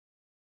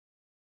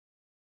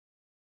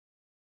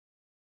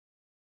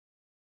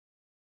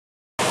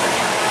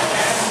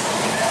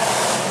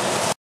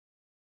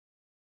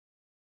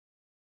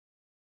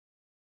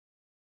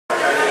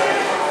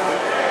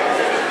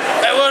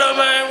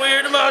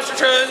monster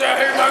trucks. Right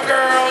here, my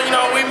girl. You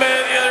know, we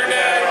met the other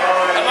day.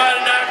 I might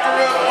have knocked her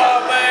up a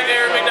while back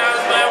there at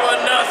McDonald's, but that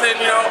wasn't nothing.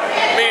 You know,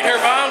 me and her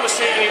mom was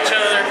seeing each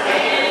other.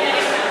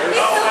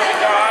 Oh my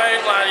God,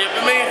 I ain't lying to you.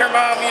 But me and her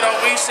mom, you know,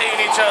 we seen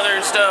each other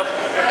and stuff.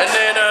 And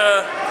then,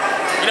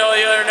 you know,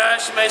 the other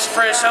night she made some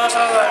fresh sauce.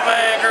 I was like,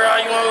 man, girl,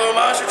 you want to go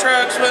monster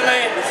trucks with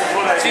me?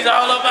 She's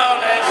all about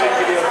that.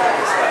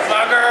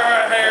 My girl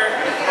right here.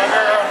 My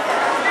girl.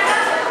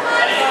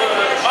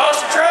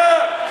 Monster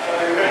truck!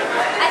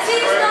 I see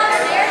it's not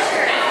an air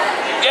shirt.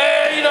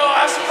 Yeah, you know,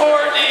 I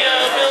support the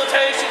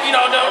rehabilitation. You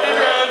know, don't do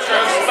drugs.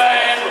 Drugs is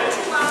bad.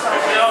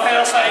 You know,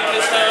 hell Satan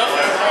and stuff.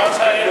 You know what I'm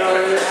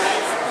saying?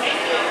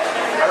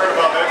 I heard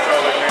about that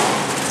trouble.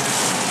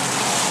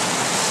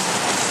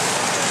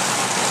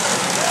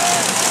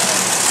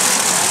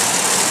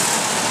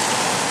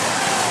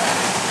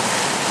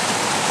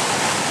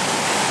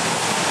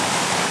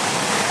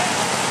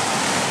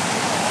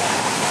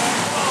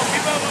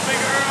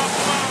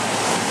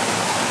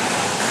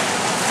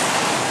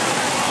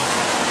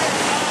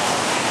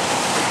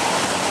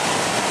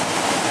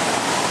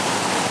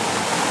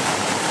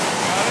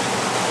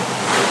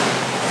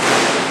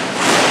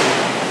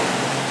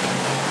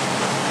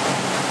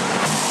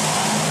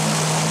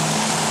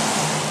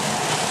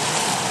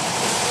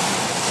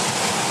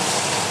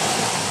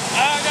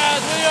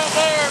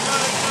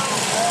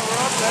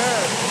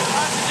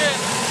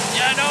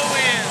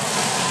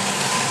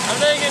 I'm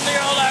thinking, you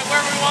know, like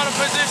where we want to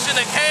position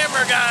the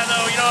camera guy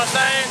though, you know what I'm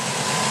saying?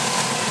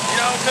 You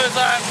know, because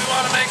like we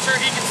want to make sure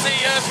he can see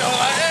us going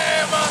like,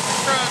 hey, monster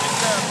truck and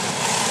stuff.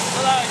 So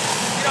like,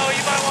 you know,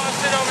 you might want to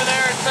sit over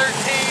there at 13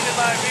 and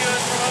like view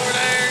us from over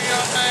there, you know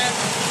what I'm saying?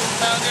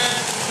 Sound good?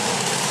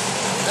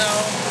 No.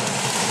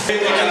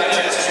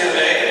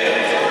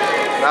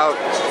 Now,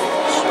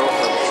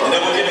 and then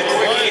we'll get a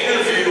quick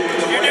interview with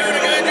the You're doing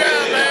a good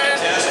job,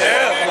 man.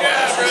 Yeah. Good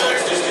job, brother.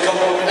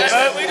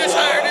 We just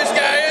hired this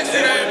guy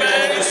yesterday,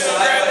 man. He's doing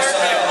great work.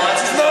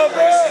 it's not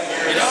bad.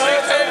 You know,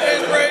 he's taking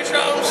inspiration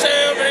on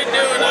himself and he's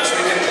doing Once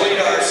we complete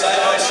our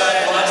side-by-side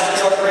monster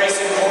truck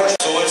racing course.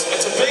 So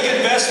it's a big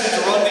investment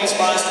to run these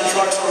monster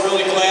trucks. We're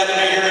really glad to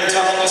be here in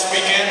town this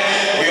weekend.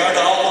 We are the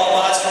Outlaw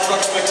Monster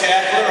Truck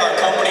Spectacular. Our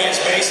company is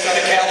based out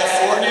of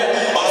California.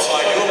 So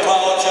I do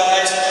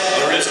apologize.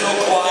 There is no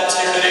quads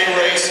here today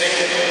racing.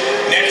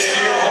 Next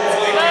year,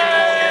 hopefully, people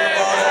will hear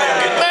about it.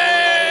 They'll get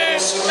the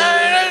soon.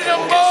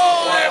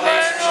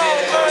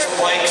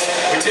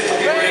 We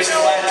typically race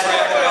flat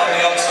track around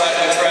the outside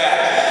of the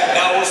track.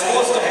 Now we're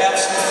supposed to have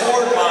some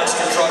Ford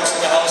monster trucks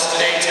in the house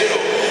today too.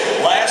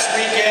 Last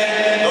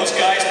weekend, those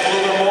guys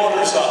blew their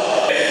motors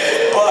up.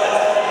 But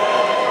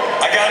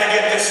I gotta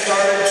get this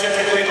started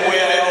typically the way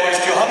I always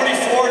do. How many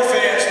Ford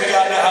fans we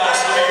got in the house?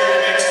 Let me hear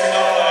you make some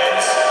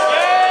noise.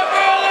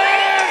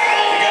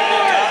 You got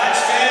any Dodge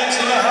fans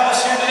in the house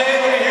here today?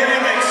 Let me hear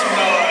you make some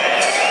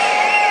noise.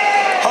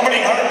 How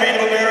many Heartbeat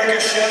of America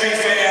Chevy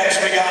fans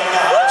we got in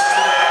the house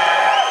today?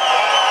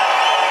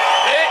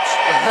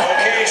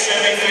 Okay,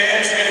 Chevy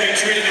fans, you're going to be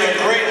treated to a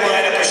great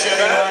lineup of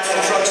Chevy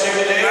monster trucks here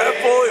today.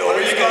 Are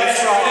you guys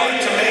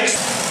ready to make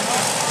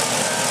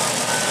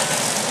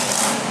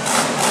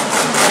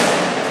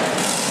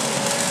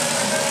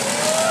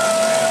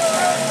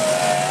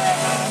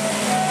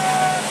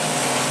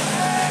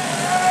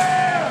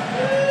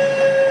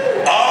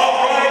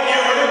All right, you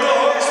heard the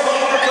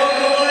horsepower come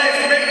to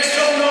life. Make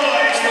some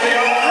noise for the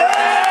all-right.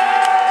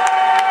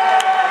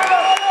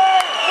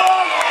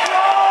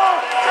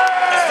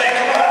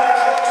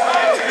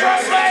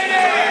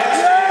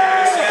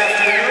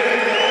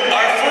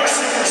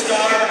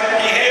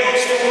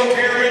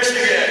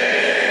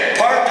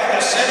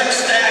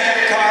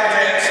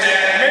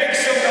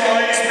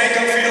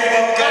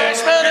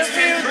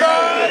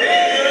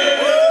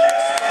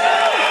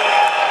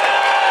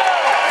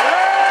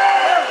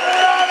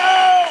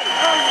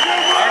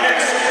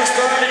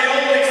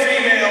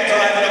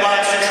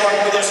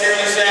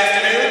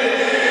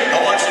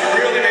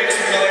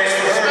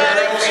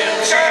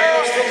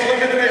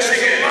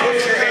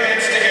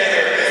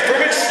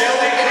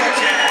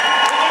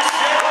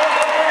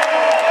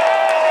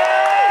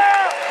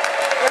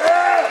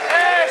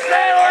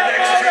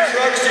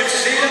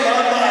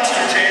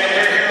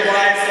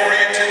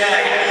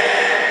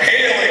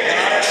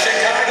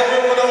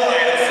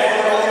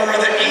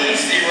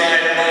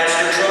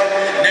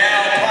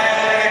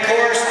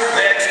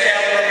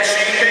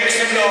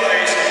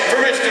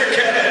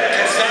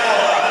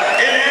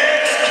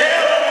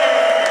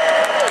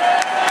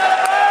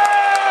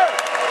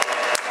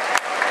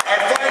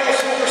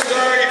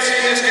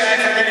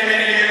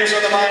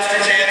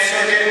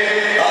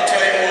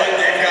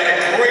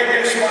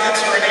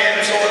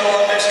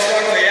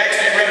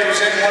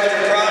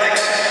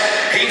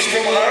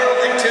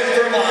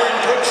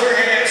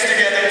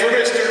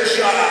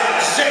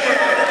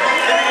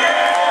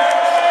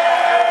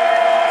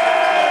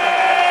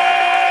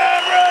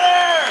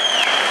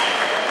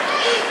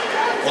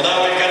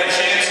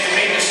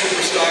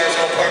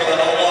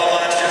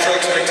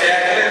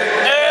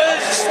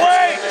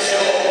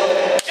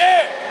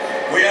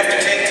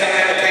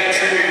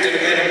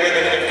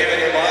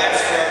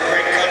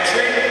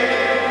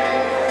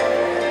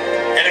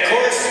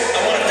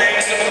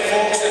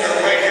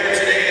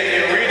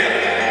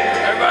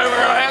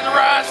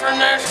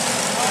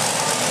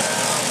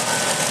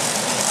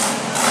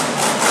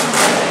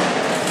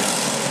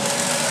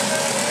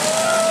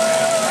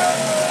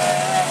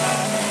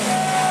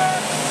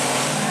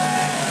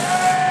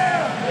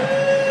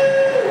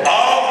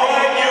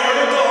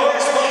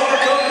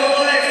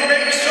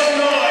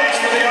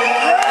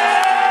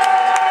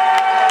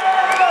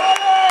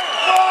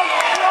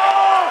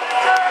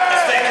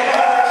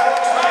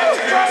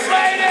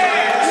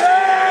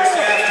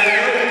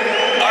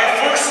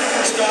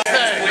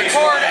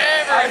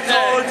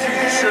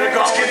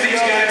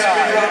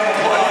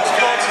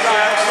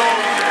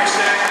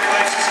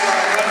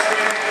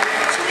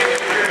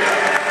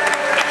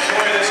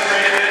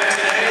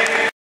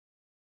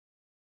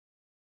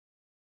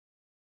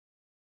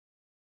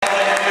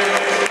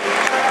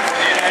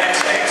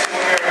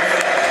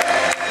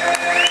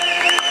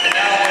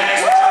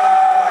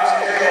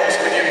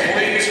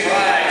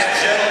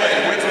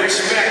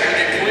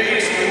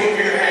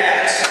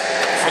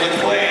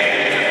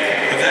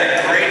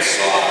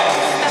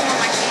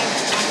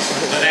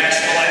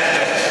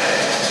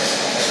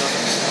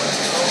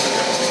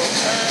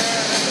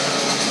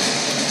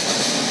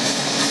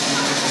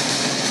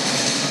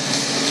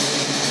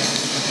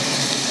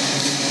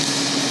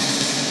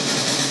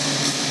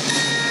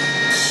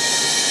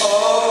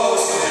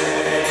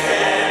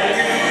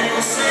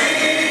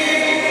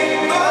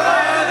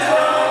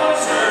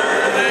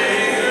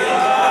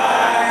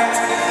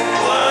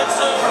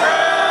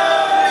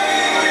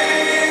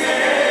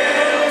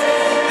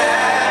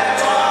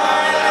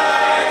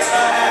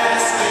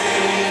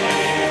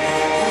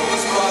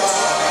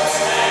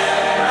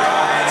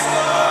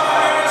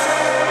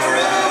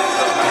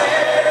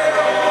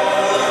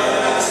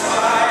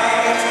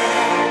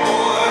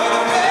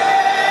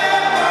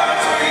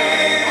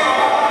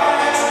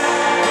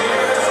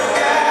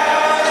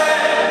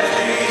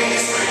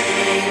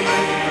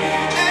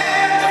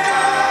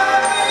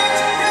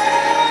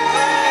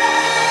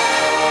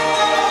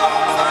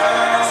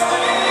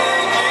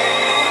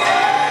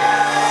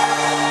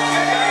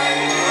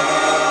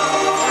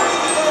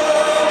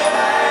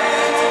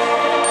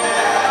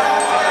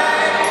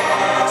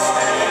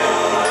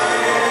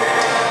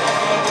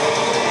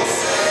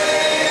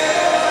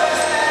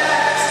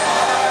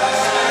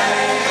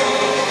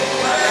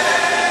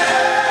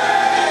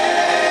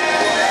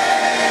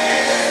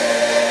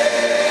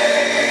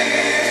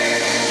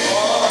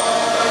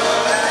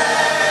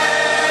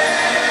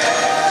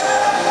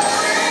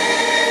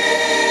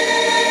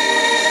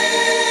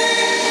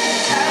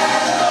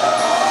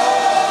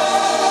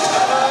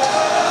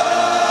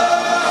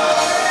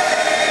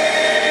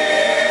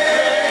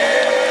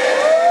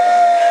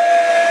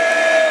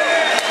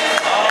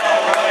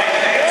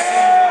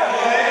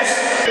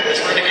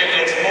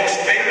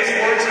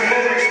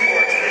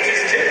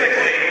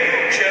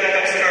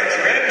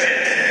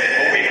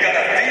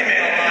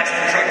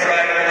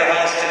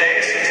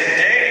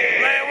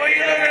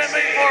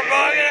 more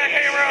bugging. I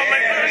came around my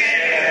boogie.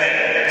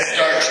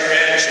 Start your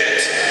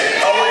engines.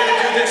 How we're going to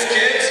do this,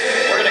 kids?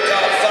 We're going to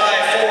count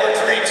 5,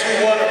 4,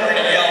 3, 2, 1. We're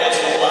going to yell as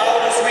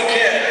loud as we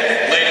can.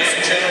 Ladies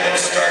and gentlemen,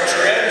 start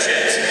your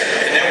engines.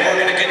 And then we're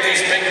going to get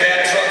these big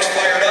bad trucks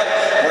fired up.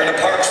 We're going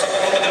to park some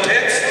of them in the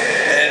pits.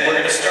 And we're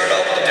going to start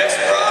out with the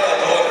Desperado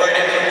going right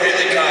into the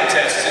wheelie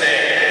contest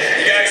today.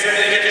 You guys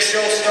ready to get the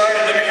show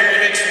started? Let me hear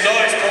you make some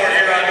noise for it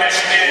here on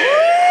Michigan.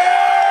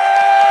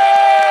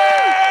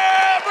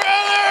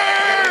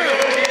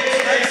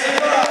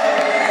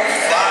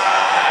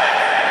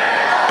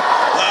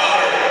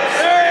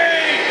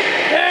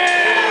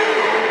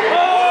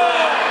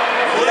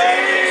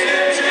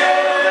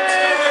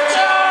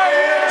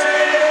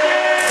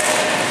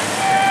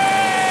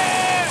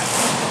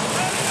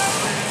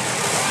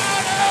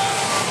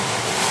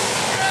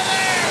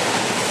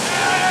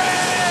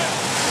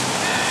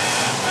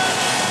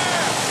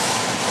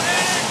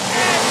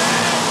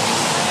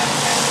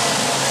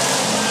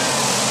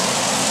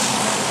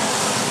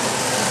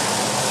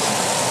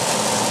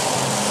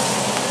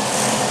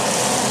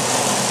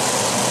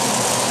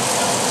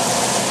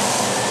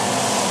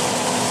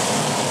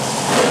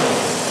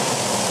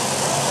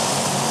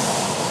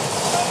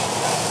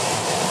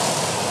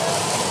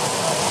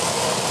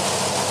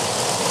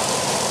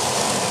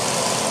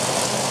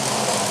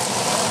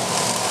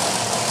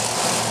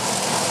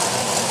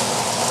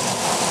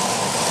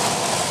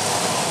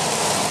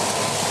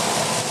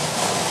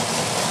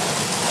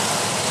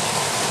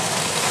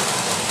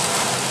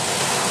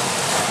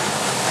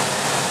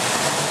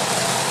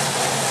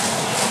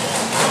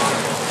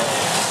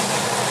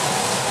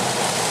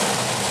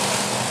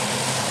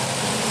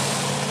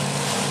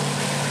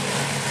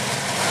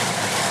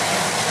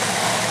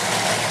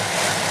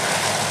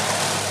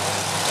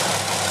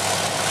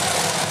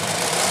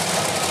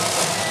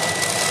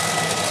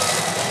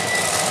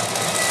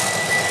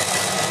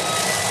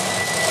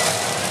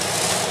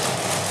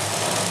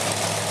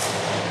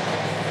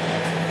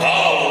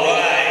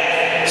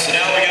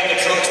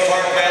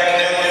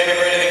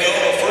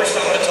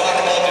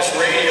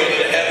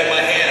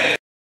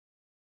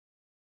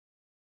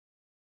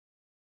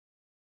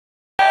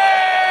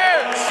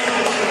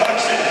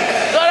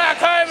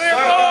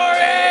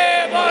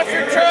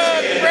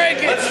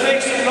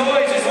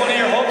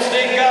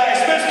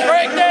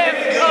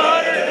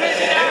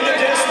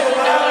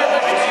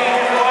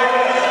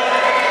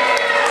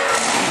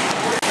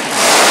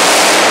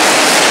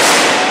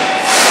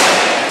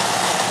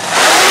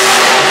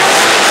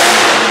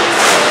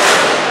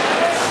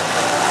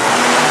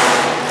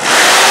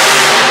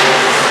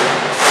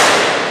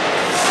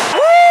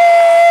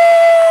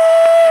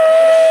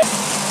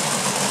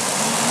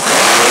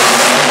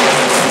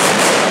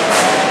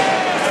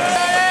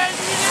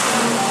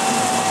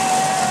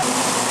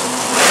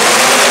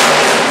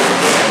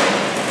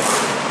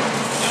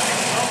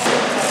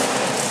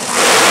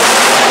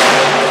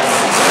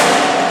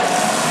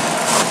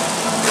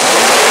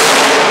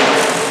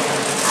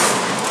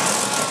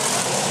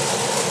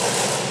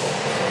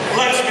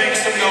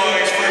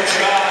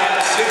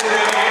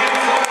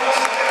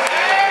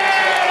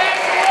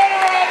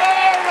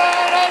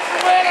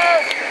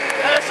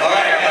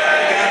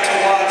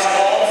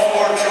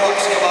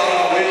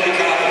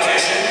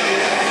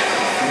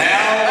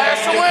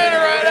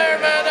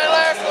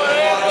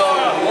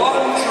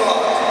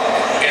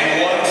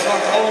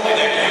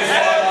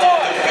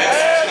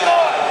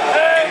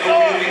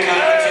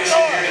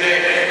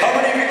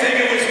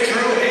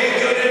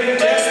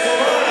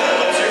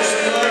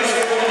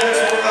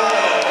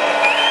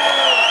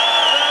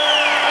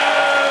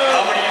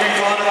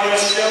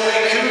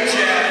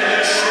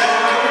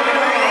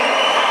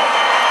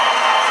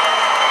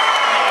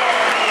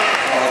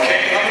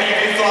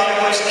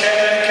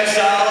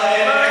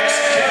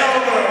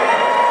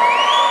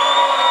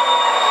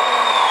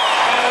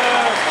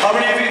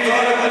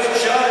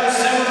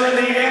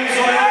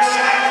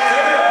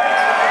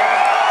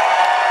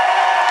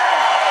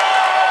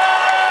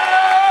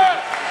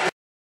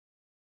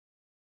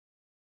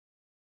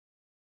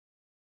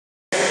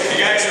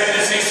 You guys ready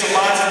to see some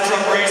monster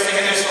truck racing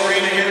in this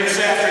arena here this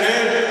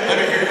afternoon? Let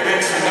me hear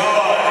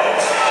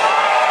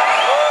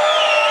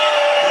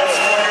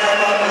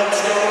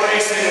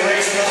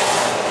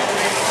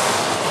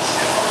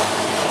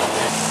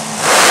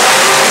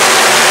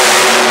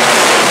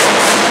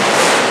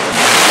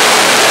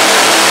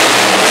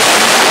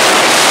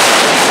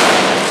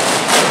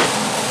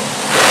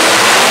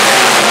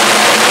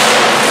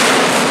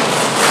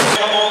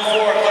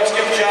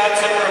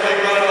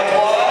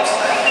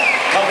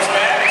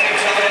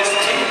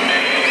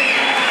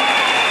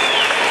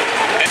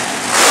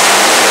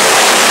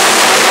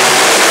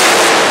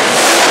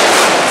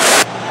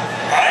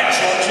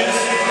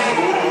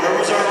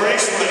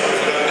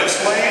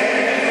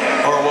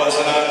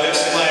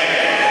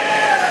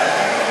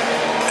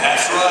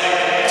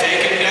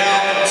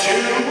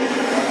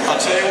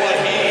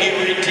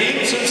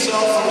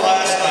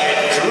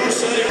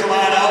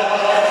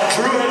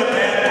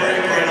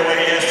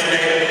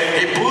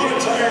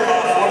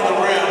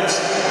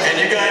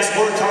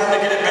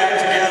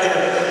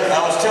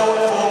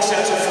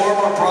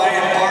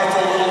Brian Barth,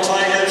 a little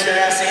Tiger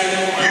chassis.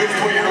 You've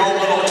put your own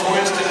little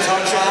twist and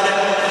touch on it.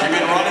 You've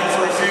been running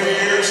for a few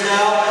years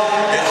now.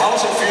 And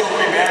how's it feel to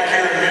be back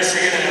here in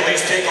Michigan and at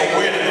least take a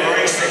win in the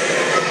racing?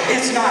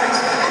 It's nice.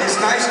 It's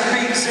nice to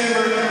beat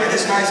Zimmer, and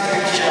it's nice to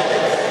beat Shelby.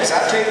 Because I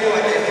tell you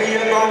what, they beat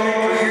up on me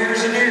for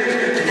years and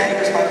years. Today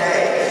was my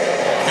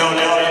day. No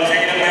doubt you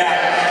paid them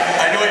back.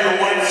 I know your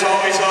wife's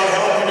always out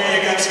helping you.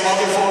 You got some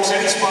other folks,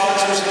 any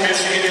sponsors in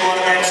Michigan you want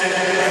to mention?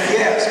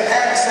 Yes,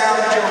 Pat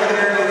Salvage over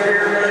there over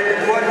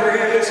here. What for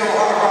him, this old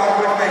hot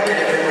rod would make it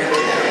every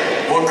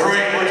weekend. Well,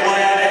 great. We're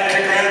glad, and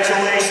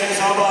congratulations.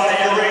 How about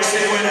your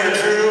racing winner,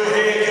 Drew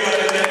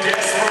Haygood and the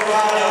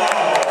Desperado?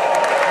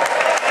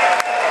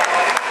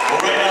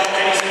 Well, right now,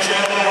 ladies and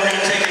gentlemen, we're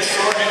going to take a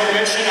short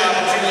intermission.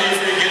 Opportunity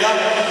for you to get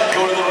up,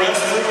 go to the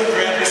restroom,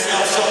 grab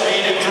yourself something to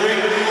eat and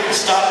drink,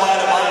 stop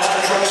by the Monster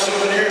Truck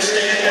Souvenir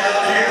stand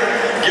down here.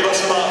 Give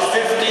us about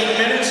 15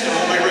 minutes, and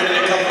we'll be ready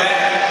to come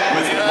back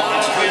with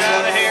Monster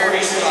Truck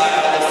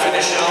Freestyle to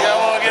finish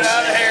off this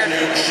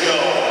new show.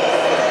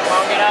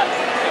 Come on, get up.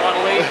 You want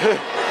to leave?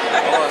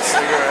 I want a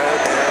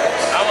cigarette.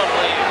 I want to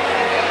leave.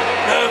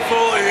 Not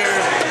fully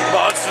here.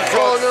 Monster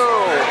Trucks. Oh no!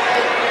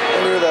 I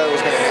knew that was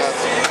going to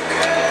happen.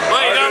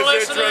 Wait, you don't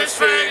listen to this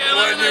track and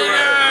listen to yours.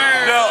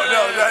 No,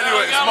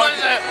 anyways.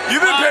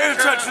 You've been paying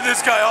attention to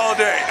this guy all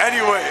day.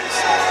 Anyways,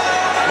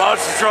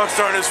 Monster Trucks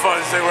aren't as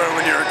fun as they were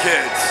when you were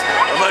kids.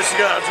 Unless you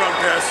got a drunk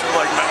bastard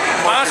like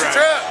Monster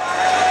Truck.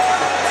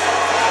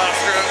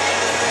 Monster Truck.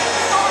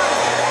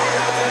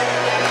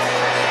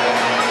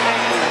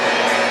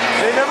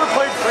 They never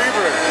played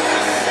Freebird.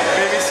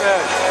 Made me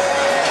sad.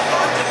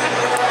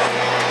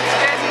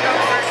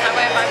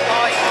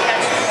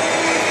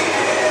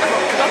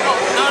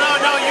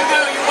 No, you go.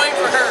 You wait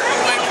for her. You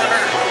wait for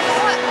her.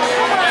 You wait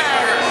for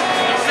her.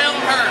 You film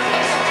her.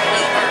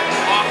 Film her.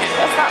 Walk it.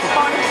 That's not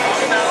fun.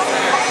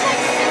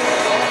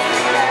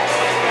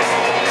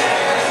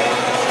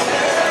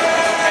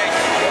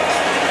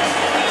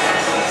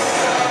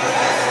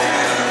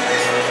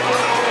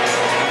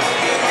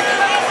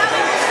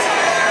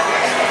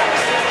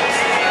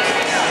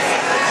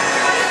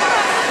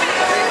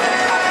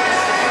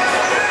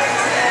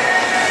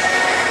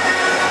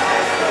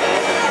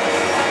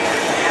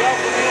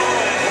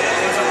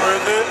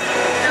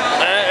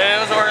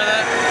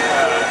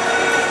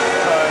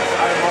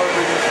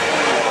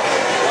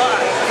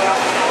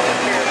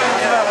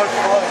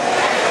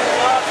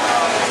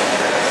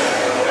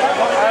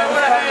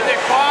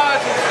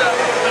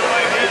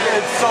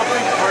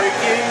 Something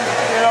breaking,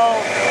 you know,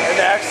 an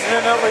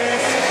accident at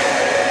least.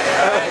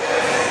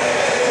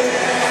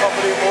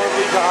 Somebody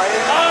mortally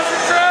dying. Monster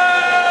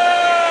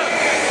Truck!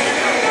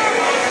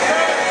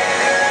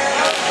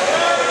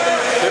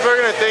 People are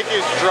gonna think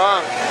he's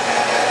drunk.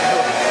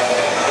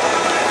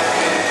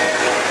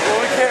 Well,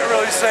 we can't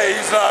really say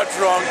he's not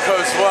drunk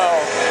because,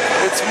 well,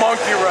 it's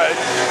monkey red.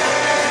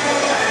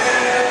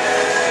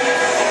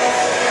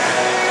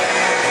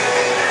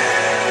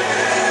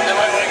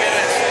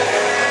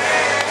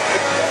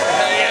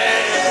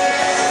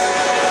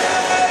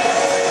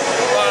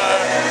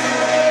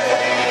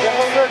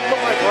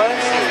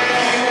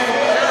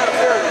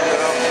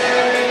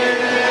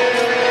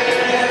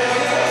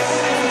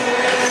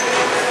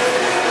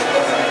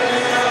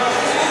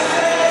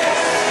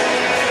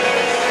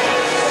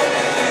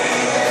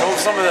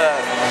 Some of that.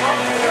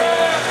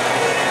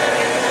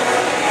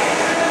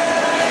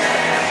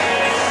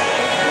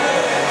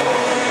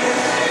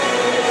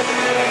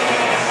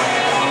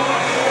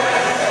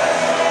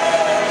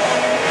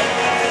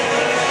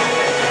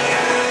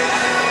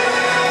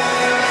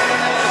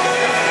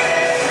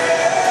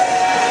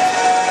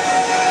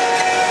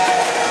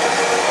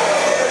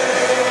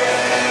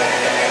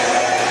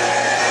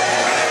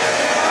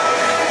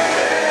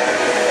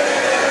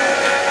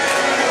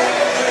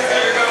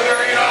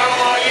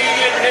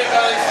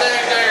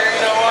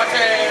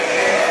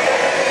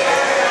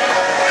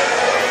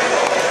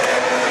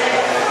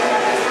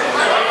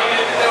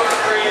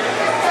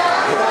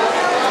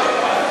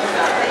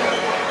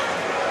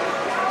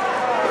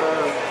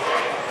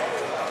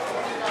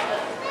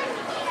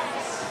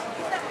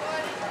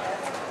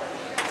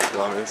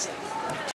 Honest.